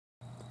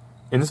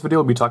In this video,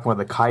 we'll be talking about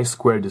the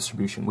chi-square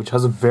distribution, which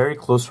has a very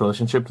close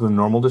relationship to the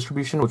normal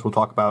distribution, which we'll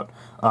talk about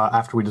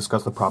after we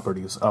discuss the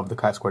properties of the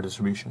chi-square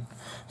distribution.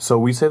 So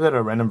we say that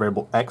a random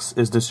variable x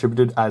is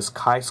distributed as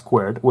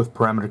chi-squared with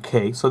parameter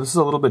k. So this is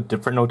a little bit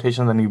different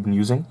notation than you've been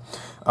using.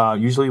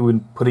 Usually when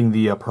putting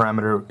the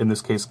parameter, in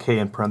this case k,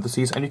 in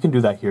parentheses, and you can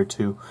do that here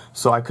too.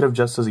 So I could have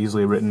just as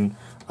easily written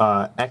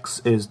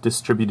x is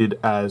distributed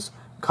as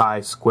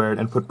chi-squared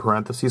and put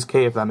parentheses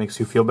k if that makes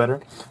you feel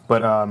better.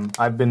 But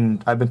I've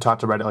been taught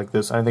to write it like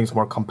this. I think it's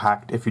more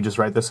compact if you just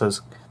write this as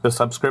the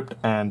subscript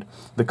and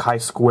the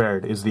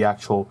chi-squared is the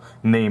actual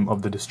name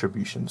of the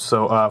distribution.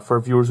 So for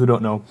viewers who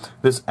don't know,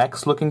 this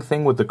x-looking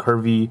thing with the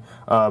curvy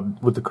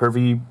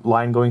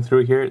line going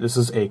through here, this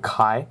is a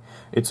chi.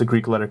 It's a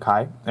Greek letter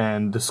chi,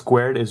 and the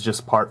squared is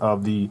just part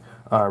of the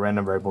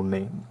random variable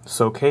name.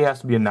 So k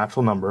has to be a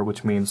natural number,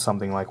 which means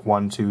something like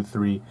 1, 2,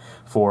 3,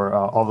 4,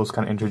 all those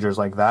kind of integers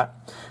like that.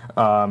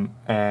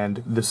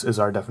 And this is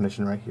our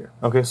definition right here.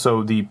 Okay,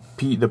 so the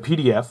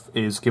PDF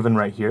is given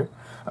right here.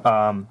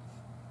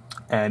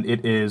 And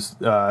it is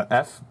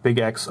f big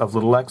X of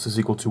little x is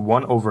equal to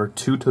 1 over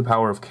 2 to the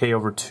power of k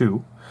over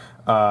 2.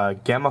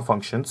 Gamma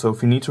function, so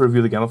if you need to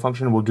review the gamma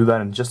function, we'll do that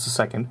in just a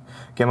second.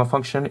 Gamma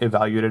function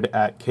evaluated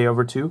at k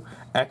over 2,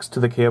 x to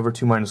the k over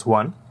 2 minus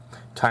 1,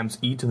 times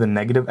e to the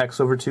negative x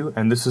over 2,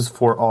 and this is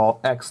for all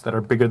x that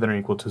are bigger than or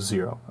equal to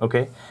 0,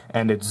 okay?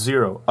 And it's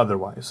 0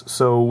 otherwise.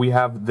 So we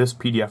have this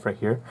PDF right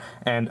here,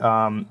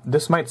 and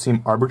this might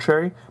seem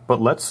arbitrary,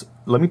 but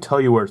let me tell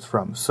you where it's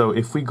from. So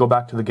if we go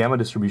back to the gamma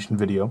distribution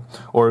video,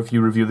 or if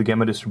you review the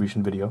gamma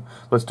distribution video,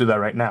 let's do that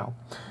right now.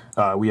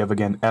 We have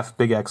again f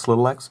big X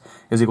little x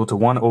is equal to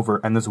 1 over,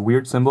 and this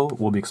weird symbol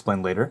will be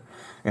explained later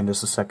in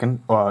just a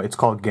second. It's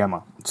called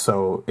gamma,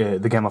 so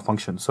the gamma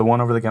function. So 1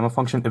 over the gamma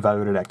function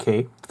evaluated at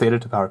k, theta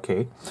to the power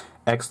k,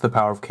 x to the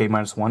power of k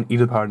minus 1, e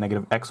to the power of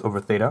negative x over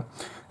theta,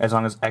 as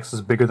long as x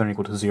is bigger than or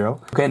equal to 0.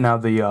 Okay, now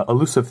the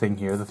elusive thing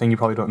here, the thing you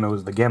probably don't know,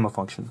 is the gamma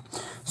function.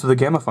 So the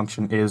gamma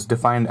function is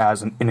defined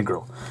as an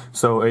integral.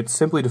 So it's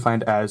simply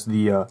defined as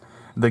the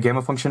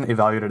gamma function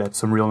evaluated at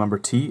some real number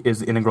t is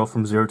the integral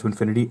from 0 to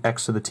infinity,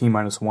 x to the t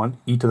minus 1,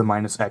 e to the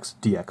minus x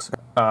dx.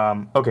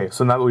 Okay,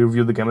 so now that we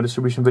reviewed the gamma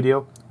distribution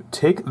video,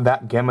 take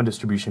that gamma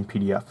distribution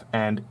PDF,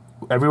 and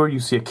everywhere you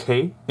see a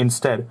k,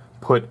 instead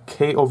put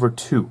k over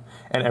 2,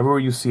 and everywhere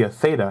you see a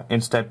theta,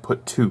 instead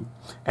put 2.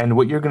 And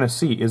what you're going to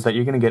see is that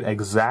you're going to get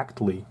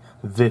exactly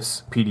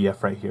this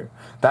PDF right here.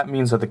 That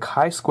means that the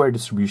chi-square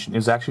distribution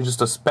is actually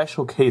just a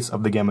special case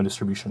of the gamma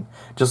distribution,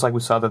 just like we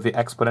saw that the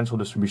exponential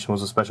distribution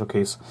was a special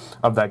case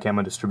of that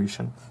gamma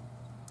distribution.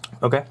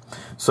 Okay,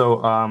 so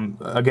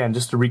again,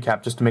 just to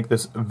recap, just to make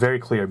this very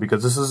clear,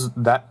 because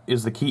that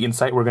is the key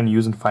insight we're going to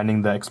use in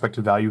finding the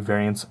expected value,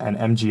 variance, and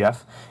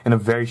MGF in a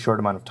very short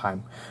amount of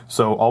time.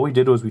 So all we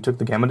did was we took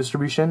the gamma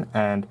distribution,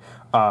 and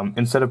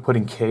instead of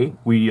putting k,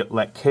 we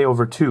let k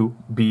over 2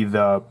 be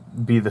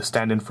the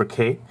stand-in for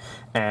k,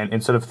 and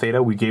instead of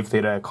theta, we gave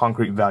theta a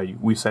concrete value.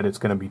 We said it's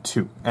going to be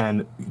 2,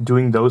 and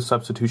doing those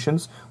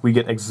substitutions, we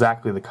get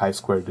exactly the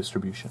chi-square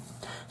distribution.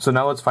 So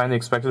now let's find the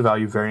expected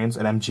value, variance,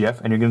 and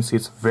MGF, and you're going to see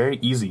it's very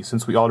easy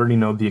since we already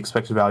know the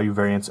expected value,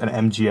 variance, and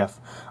MGF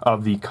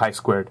of the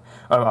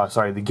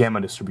the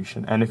gamma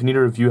distribution. And if you need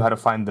to review how to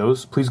find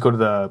those, please go to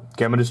the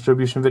gamma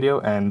distribution video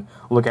and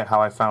look at how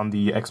I found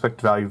the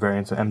expected value,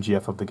 variance, and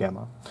MGF of the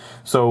gamma.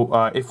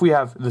 So if we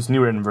have this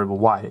new random variable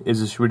y is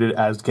distributed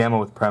as gamma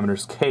with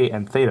parameters k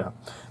and theta,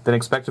 then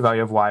expected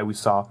value of y we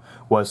saw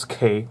was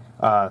k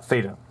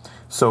theta.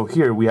 So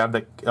here we have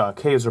that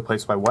k is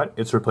replaced by what?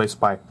 It's replaced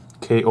by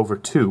k over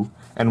 2,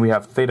 and we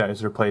have theta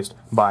is replaced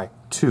by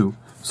 2.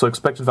 So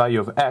expected value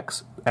of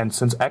x, and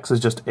since x is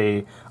just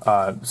a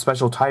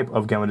special type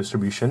of gamma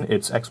distribution,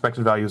 its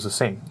expected value is the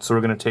same. So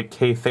we're going to take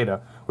k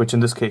theta, which in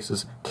this case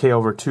is k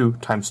over 2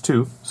 times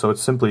 2, so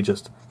it's simply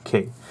just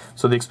k.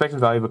 So the expected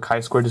value of a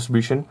chi-square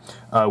distribution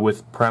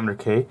with parameter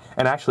k,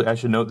 and actually I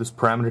should note this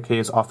parameter k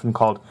is often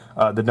called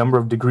the number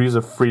of degrees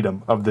of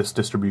freedom of this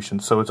distribution.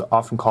 So it's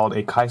often called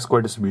a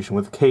chi-square distribution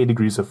with k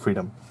degrees of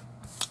freedom.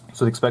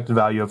 So the expected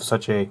value of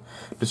such a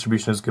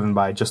distribution is given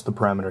by just the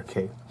parameter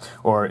k,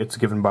 or it's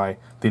given by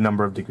the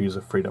number of degrees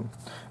of freedom.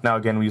 Now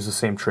again, we use the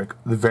same trick.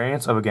 The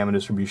variance of a gamma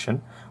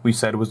distribution, we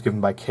said, was given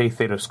by k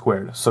theta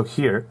squared. So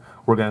here,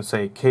 we're going to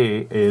say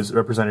k is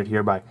represented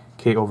here by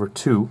k over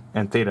 2,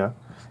 and theta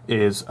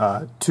is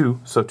 2,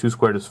 so 2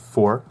 squared is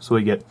 4, so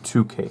we get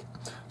 2k.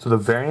 So the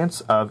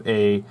variance of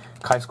a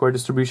chi-square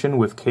distribution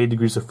with k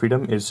degrees of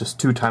freedom is just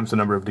 2 times the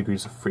number of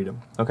degrees of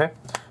freedom. Okay?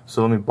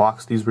 So let me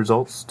box these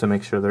results to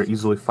make sure they're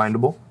easily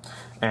findable.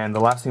 And the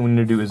last thing we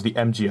need to do is the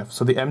MGF.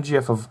 So the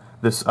MGF of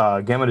this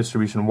gamma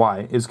distribution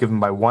y is given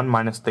by 1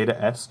 minus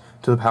theta s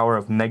to the power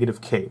of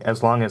negative k,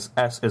 as long as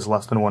s is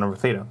less than 1 over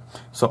theta.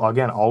 So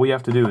again, all we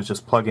have to do is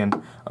just plug in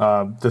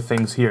the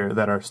things here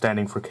that are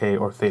standing for k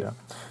or theta.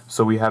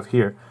 So we have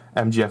here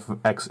MGF of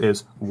x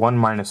is 1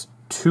 minus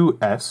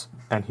 2s,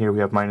 and here we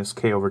have minus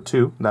k over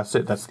 2. That's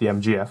it, that's the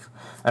MGF,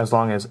 as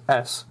long as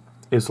s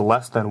is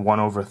less than 1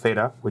 over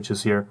theta, which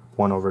is here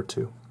 1 over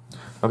 2.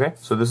 Okay,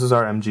 so this is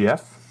our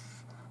MGF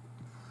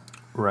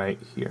right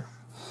here.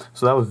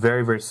 So that was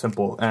very, very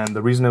simple, and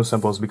the reason it was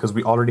simple is because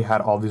we already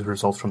had all these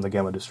results from the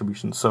gamma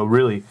distribution. So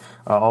really,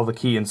 all the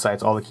key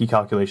insights, all the key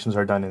calculations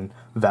are done in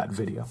that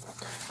video.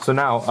 So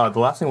now, the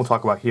last thing we'll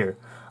talk about here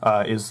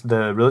is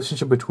the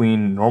relationship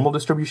between normal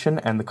distribution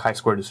and the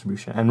chi-square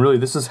distribution. And really,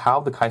 this is how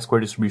the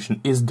chi-square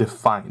distribution is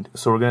defined.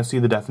 So we're going to see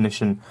the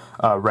definition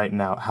right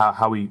now,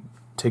 how we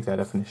take that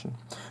definition.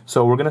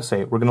 So we're going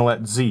to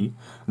let z,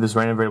 this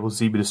random variable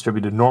z, be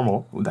distributed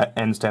normal, that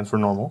n stands for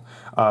normal,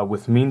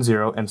 with mean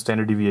 0 and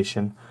standard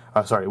deviation,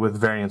 with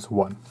variance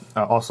 1,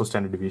 also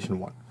standard deviation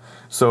 1.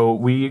 So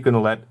we're going to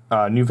let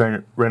new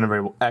random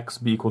variable x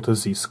be equal to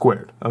z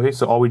squared. Okay,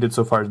 so all we did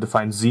so far is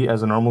define z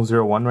as a normal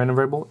 0, 1 random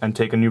variable and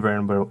take a new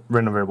random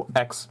variable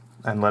x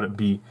and let it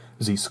be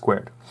z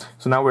squared.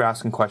 So now we're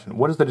asking a question,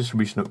 what is the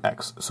distribution of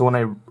x? So when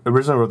I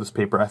originally wrote this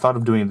paper, I thought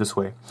of doing it this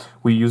way.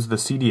 We use the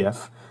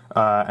CDF,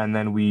 and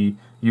then we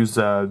use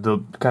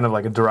the kind of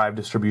like a derived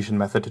distribution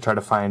method to try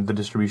to find the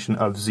distribution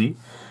of z,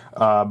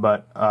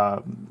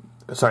 the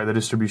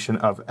distribution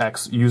of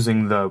x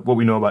using what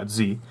we know about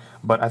z,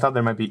 but I thought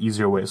there might be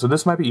easier ways. So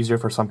this might be easier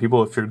for some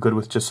people. If you're good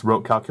with just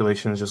rote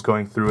calculations, just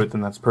going through it, then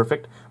that's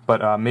perfect.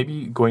 But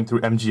maybe going through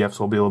MGFs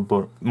will be a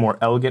little bit more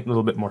elegant, a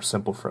little bit more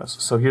simple for us.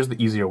 So here's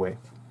the easier way.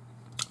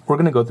 We're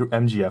going to go through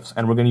MGFs,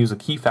 and we're going to use a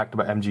key fact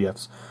about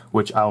MGFs,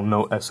 which I'll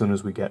note as soon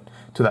as we get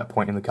to that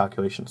point in the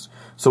calculations.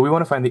 So we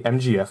want to find the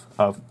MGF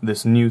of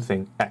this new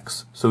thing,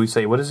 x. So we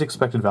say, what is the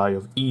expected value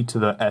of e to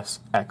the s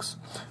x?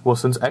 Well,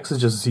 since x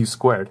is just z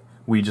squared,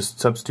 we just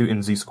substitute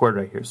in z squared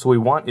right here. So what we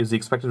want is the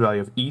expected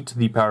value of e to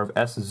the power of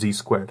s z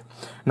squared.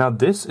 Now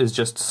this is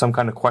just some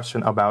kind of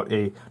question about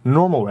a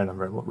normal random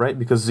variable, right?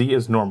 Because z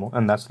is normal,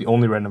 and that's the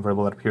only random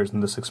variable that appears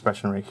in this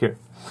expression right here.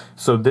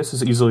 So this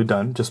is easily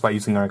done just by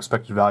using our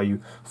expected value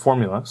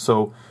formula.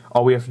 So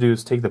all we have to do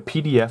is take the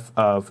PDF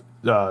of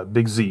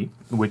big Z,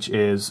 which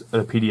is a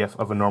PDF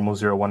of a normal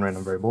 0, 1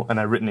 random variable, and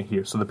I've written it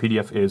here. So the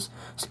PDF is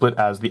split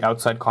as the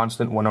outside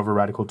constant 1 over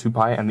radical 2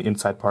 pi, and the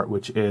inside part,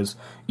 which is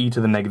e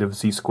to the negative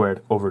z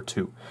squared over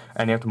 2.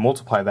 And you have to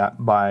multiply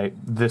that by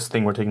this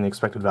thing we're taking the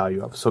expected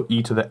value of. So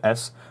e to the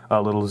s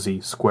little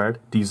z squared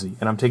dz.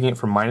 And I'm taking it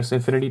from minus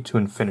infinity to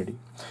infinity.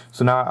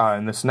 So now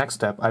in this next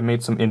step, I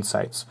made some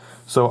insights.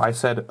 So I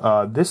said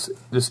this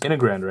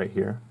integrand right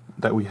here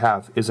that we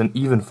have is an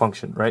even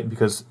function, right?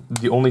 Because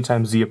the only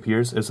time z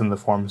appears is in the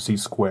form z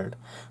squared.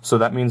 So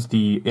that means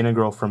the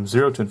integral from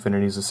 0 to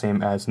infinity is the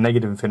same as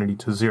negative infinity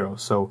to 0.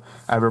 So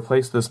I've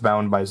replaced this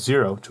bound by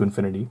 0 to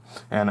infinity,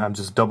 and I'm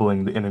just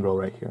doubling the integral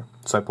right here.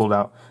 So I pulled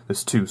out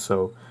this 2.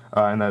 So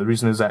and the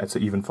reason is that it's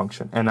an even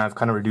function. And I've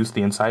kind of reduced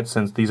the inside.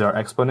 Since these are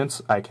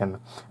exponents, I can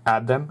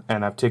add them,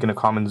 and I've taken a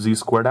common z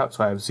squared out,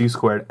 so I have z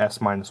squared s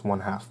minus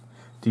 1/2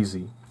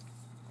 dz.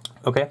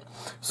 Okay,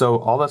 so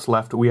all that's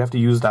left, we have to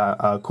use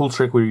that cool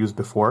trick we used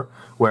before,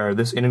 where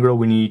this integral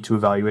we need to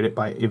evaluate it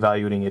by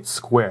evaluating its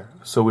square.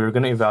 So we're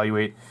going to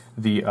evaluate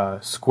the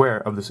square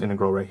of this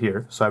integral right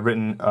here. So I've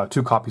written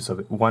 2 copies of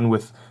it, one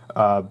with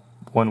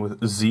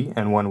z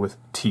and one with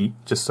t,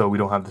 just so we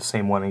don't have the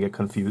same one and get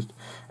confused.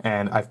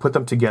 And I've put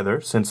them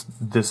together since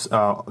this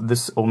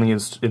only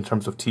is in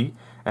terms of t,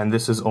 and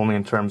this is only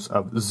in terms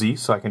of z,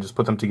 so I can just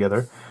put them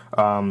together.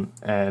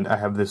 And I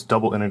have this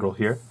double integral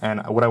here,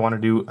 and what I want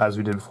to do, as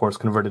we did before, is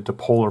convert it to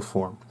polar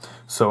form.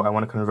 So I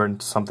want to convert it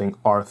into something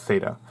r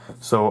theta.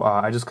 So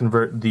I just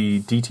convert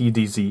the dt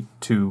dz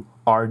to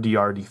r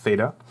dr d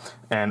theta,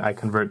 and I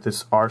convert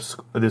this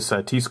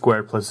t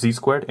squared plus z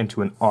squared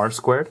into an r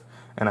squared,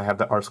 and I have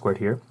the r squared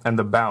here. And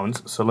the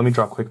bounds, so let me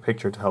draw a quick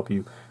picture to help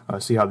you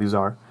see how these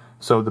are.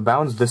 So the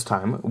bounds this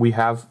time, we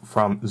have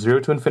from 0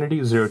 to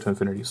infinity, 0 to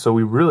infinity. So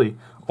we really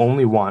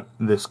only want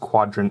this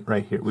quadrant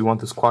right here. We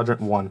want this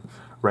quadrant 1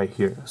 right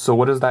here. So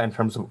what is that in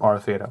terms of r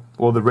theta?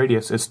 Well, the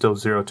radius is still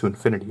 0 to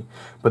infinity,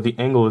 but the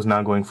angle is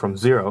now going from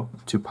 0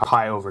 to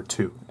pi over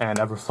 2. And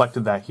I've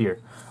reflected that here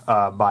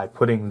by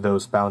putting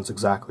those bounds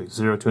exactly,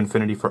 0 to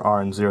infinity for r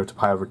and 0 to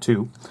pi over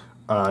 2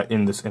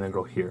 in this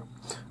integral here.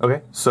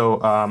 Okay, so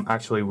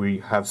actually we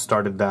have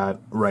started that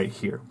right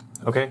here.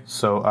 Okay,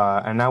 so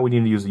and now we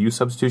need to use the U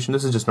substitution.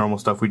 This is just normal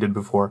stuff we did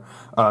before.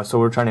 So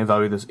we're trying to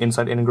evaluate this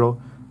inside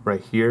integral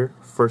right here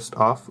first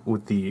off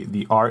with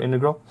the r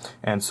integral,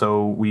 and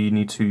so we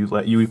need to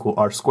let u equal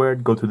r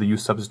squared, go through the U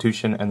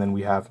substitution, and then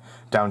we have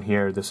down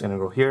here this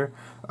integral here,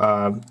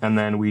 and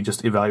then we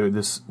just evaluate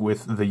this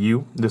with the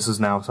u. This is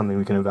now something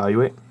we can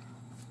evaluate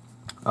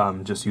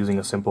just using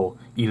a simple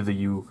e to the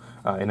u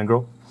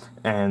integral.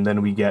 And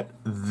then we get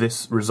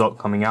this result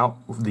coming out.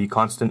 The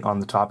constant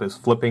on the top is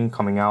flipping,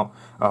 coming out.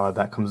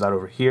 That comes out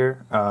over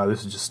here.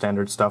 This is just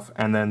standard stuff.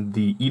 And then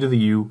the e to the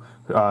u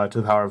to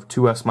the power of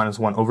 2s minus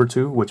 1 over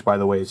 2, which by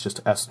the way is just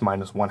s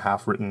minus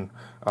 1/2 written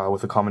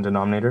with a common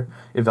denominator.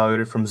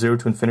 Evaluated from 0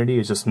 to infinity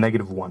is just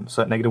negative 1.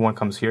 So that negative 1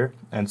 comes here,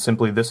 and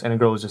simply this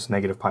integral is just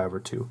negative pi over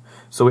 2.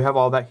 So we have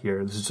all that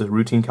here. This is just a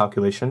routine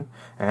calculation,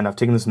 and I've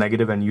taken this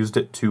negative and used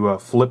it to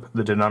flip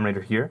the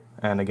denominator here.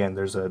 And again,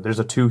 there's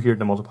a 2 here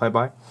to multiply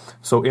by.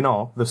 So in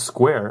all, the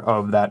square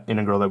of that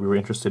integral that we were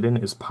interested in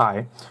is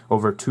pi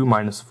over 2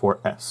 minus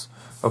 4s.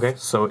 Okay,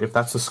 so if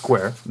that's the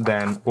square,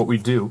 then what we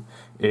do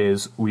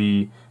is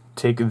we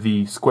take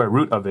the square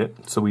root of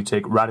it, so we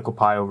take radical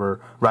pi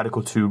over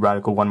radical 2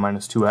 radical 1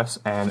 minus 2s,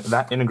 and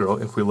that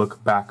integral, if we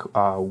look back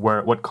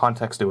what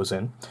context it was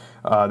in,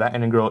 that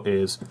integral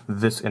is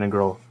this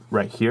integral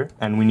right here,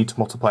 and we need to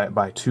multiply it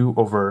by 2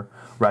 over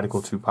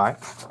radical 2 pi,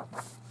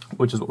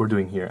 which is what we're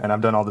doing here. And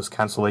I've done all this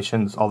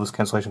cancellation. All this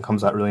cancellation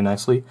comes out really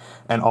nicely,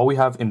 and all we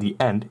have in the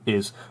end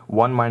is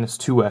 1 minus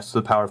 2s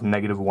to the power of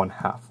negative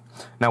 1/2.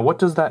 Now, what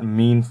does that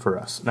mean for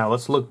us? Now,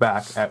 let's look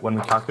back at when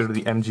we calculated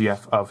the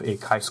MGF of a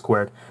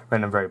chi-squared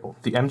random variable.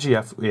 The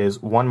MGF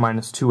is 1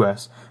 minus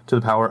 2s to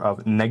the power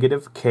of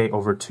negative k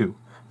over 2.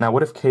 Now,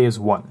 what if k is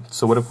 1?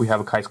 So what if we have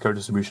a chi-squared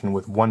distribution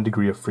with 1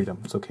 degree of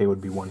freedom? So k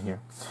would be 1 here.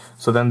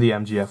 So then the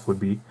MGF would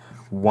be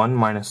 1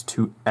 minus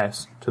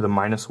 2s to the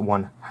minus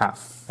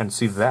 1/2. And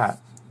see that,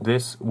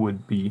 this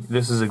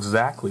is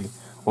exactly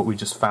what we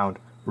just found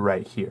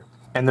right here.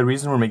 And the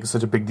reason we're making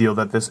such a big deal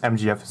that this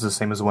MGF is the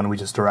same as the one we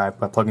just derived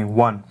by plugging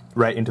 1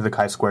 right into the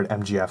chi-squared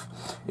MGF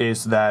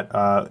is that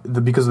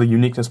because of the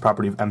uniqueness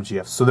property of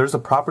MGF. So there's a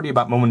property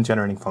about moment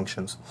generating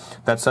functions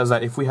that says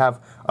that if we have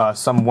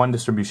some one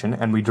distribution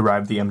and we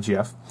derive the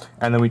MGF,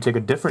 and then we take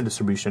a different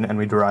distribution and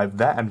we derive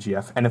that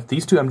MGF, and if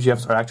these two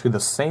MGFs are actually the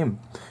same,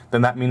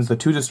 then that means the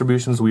two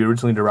distributions we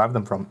originally derived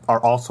them from are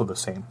also the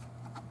same.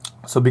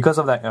 So because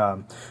of that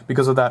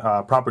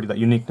property, that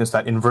uniqueness,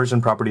 that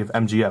inversion property of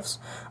MGFs,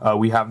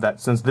 we have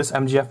that since this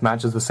MGF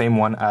matches the same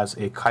one as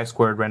a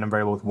chi-squared random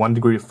variable with 1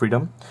 degree of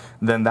freedom,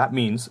 then that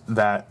means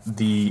that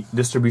the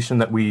distribution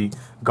that we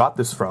got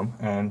this from,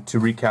 and to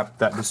recap,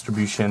 that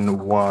distribution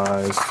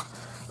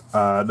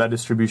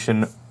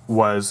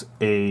was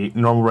a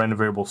normal random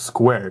variable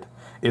squared,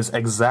 is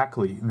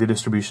exactly the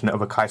distribution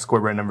of a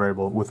chi-squared random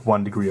variable with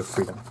 1 degree of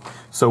freedom.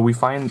 So we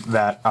find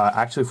that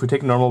actually if we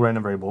take a normal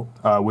random variable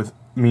with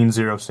mean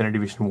 0, standard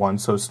deviation 1,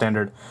 so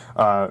standard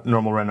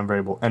normal random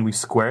variable, and we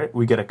square it,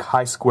 we get a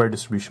chi-squared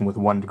distribution with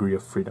 1 degree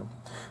of freedom.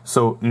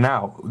 So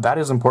now, that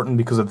is important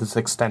because of this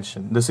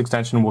extension. This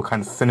extension will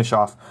kind of finish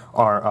off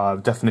our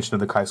definition of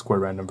the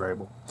chi-squared random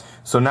variable.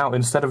 So now,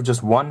 instead of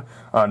just one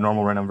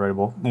normal random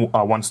variable,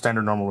 one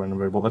standard normal random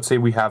variable, let's say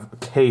we have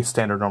k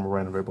standard normal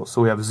random variables.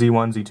 So we have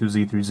z1, z2,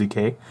 z3,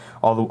 zk,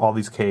 all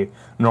these k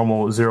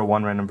normal 0,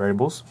 1 random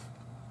variables.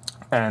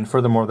 And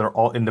furthermore, they're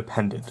all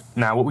independent.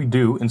 Now, what we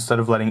do, instead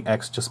of letting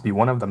x just be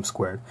one of them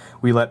squared,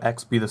 we let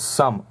x be the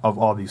sum of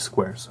all these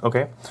squares,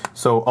 okay?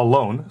 So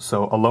alone,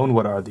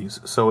 what are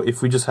these? So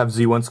if we just have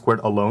z1 squared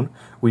alone,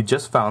 we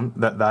just found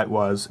that that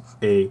was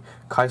a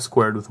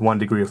chi-squared with 1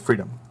 degree of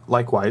freedom.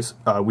 Likewise,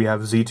 we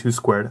have z2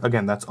 squared.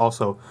 Again, that's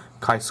also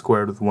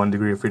chi-squared with 1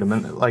 degree of freedom.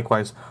 And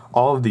likewise,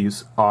 all of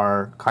these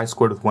are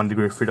chi-squared with 1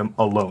 degree of freedom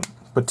alone.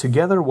 But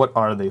together, what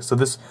are they? So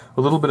this,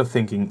 a little bit of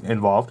thinking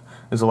involved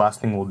is the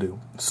last thing we'll do.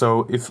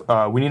 So if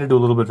we need to do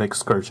a little bit of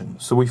excursion.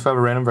 So we have a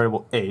random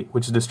variable a,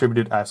 which is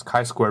distributed as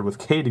chi-squared with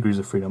k degrees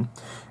of freedom,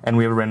 and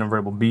we have a random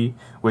variable b,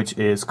 which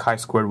is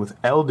chi-squared with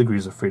l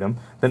degrees of freedom,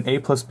 then a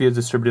plus b is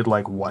distributed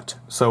like what?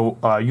 So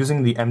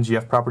using the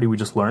MGF property we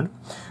just learned,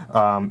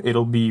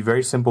 it'll be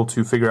very simple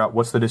to figure out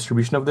what's the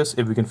distribution of this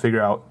if we can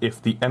figure out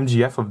if the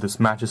MGF of this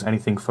matches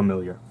anything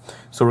familiar.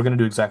 So we're going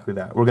to do exactly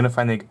that. We're going to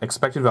find the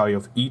expected value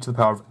of e to the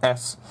power of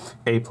s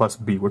a plus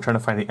b. We're trying to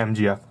find the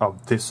MGF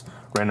of this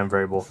random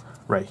variable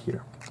right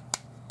here.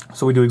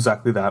 So we do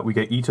exactly that. We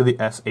get e to the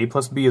s a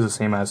plus b is the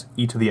same as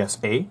e to the s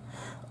a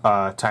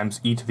times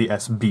e to the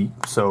s b.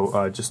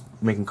 So just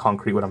making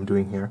concrete what I'm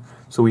doing here.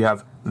 So we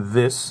have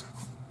this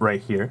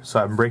right here.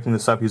 So I'm breaking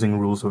this up using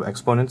rules of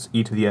exponents,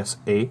 e to the s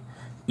a,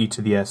 e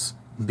to the s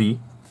b.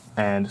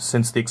 And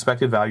since the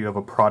expected value of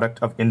a product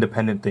of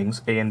independent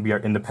things, a and b are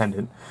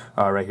independent,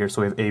 right here,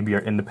 so we have a, b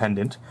are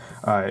independent.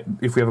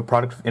 If we have a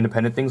product of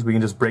independent things, we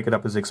can just break it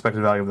up as the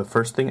expected value of the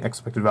first thing,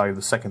 expected value of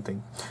the second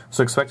thing.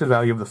 So expected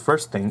value of the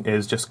first thing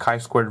is just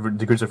chi-squared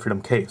degrees of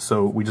freedom k,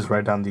 so we just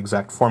write down the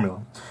exact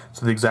formula.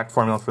 So the exact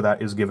formula for that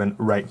is given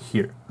right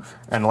here.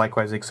 And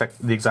likewise,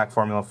 the exact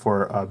formula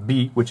for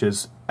b, which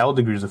is l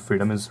degrees of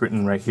freedom, is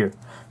written right here.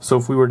 So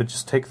if we were to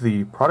just take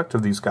the product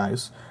of these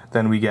guys,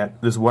 then we get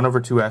this 1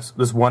 over 2s,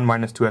 this 1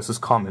 minus 2s is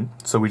common,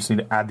 so we just need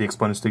to add the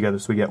exponents together.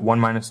 So we get 1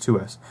 minus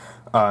 2s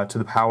to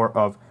the power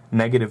of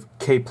negative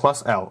k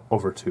plus l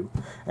over 2.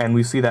 And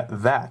we see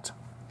that that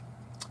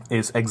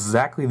is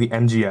exactly the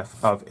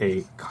MGF of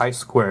a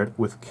chi-squared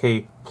with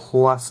k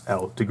plus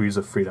l degrees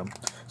of freedom.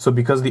 So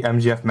because the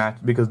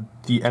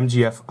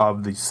MGF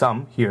of the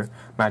sum here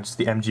matches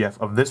the MGF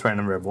of this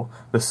random variable,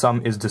 the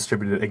sum is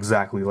distributed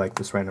exactly like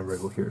this random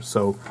variable here.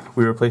 So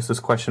we replace this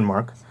question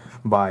mark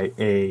by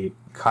a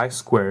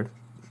chi-squared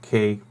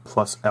k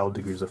plus l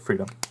degrees of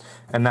freedom.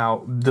 And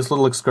now this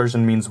little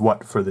excursion means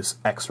what for this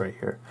x right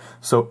here?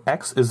 So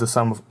x is the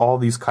sum of all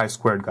these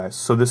chi-squared guys.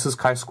 So this is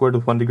chi-squared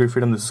with 1 degree of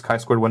freedom, this is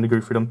chi-squared 1 degree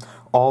of freedom,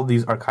 all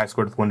these are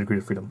chi-squared with 1 degree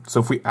of freedom.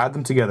 So if we add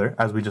them together,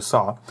 as we just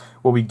saw,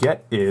 what we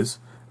get is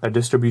a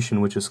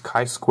distribution which is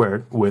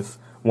chi-squared with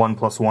 1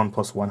 plus 1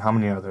 plus 1. How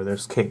many are there?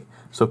 There's k.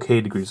 So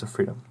k degrees of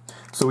freedom.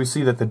 So we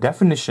see that the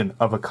definition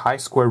of a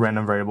chi-squared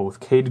random variable with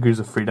k degrees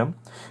of freedom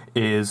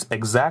is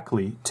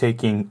exactly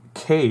taking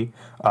k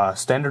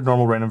standard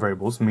normal random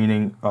variables,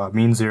 meaning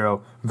mean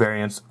 0,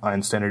 variance,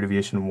 and standard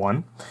deviation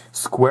 1,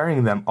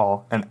 squaring them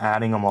all and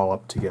adding them all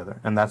up together.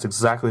 And that's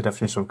exactly the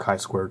definition of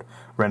chi-squared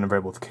random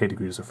variable with k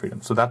degrees of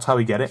freedom. So that's how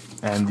we get it,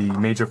 and the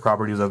major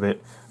properties of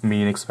it,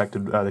 mean,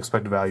 expected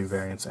value,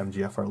 variance,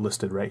 MGF, are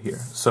listed right here.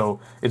 So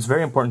it's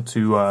very important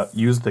to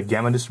use the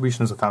gamma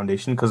distribution as a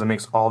foundation because it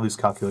makes all these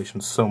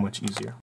calculations so much easier.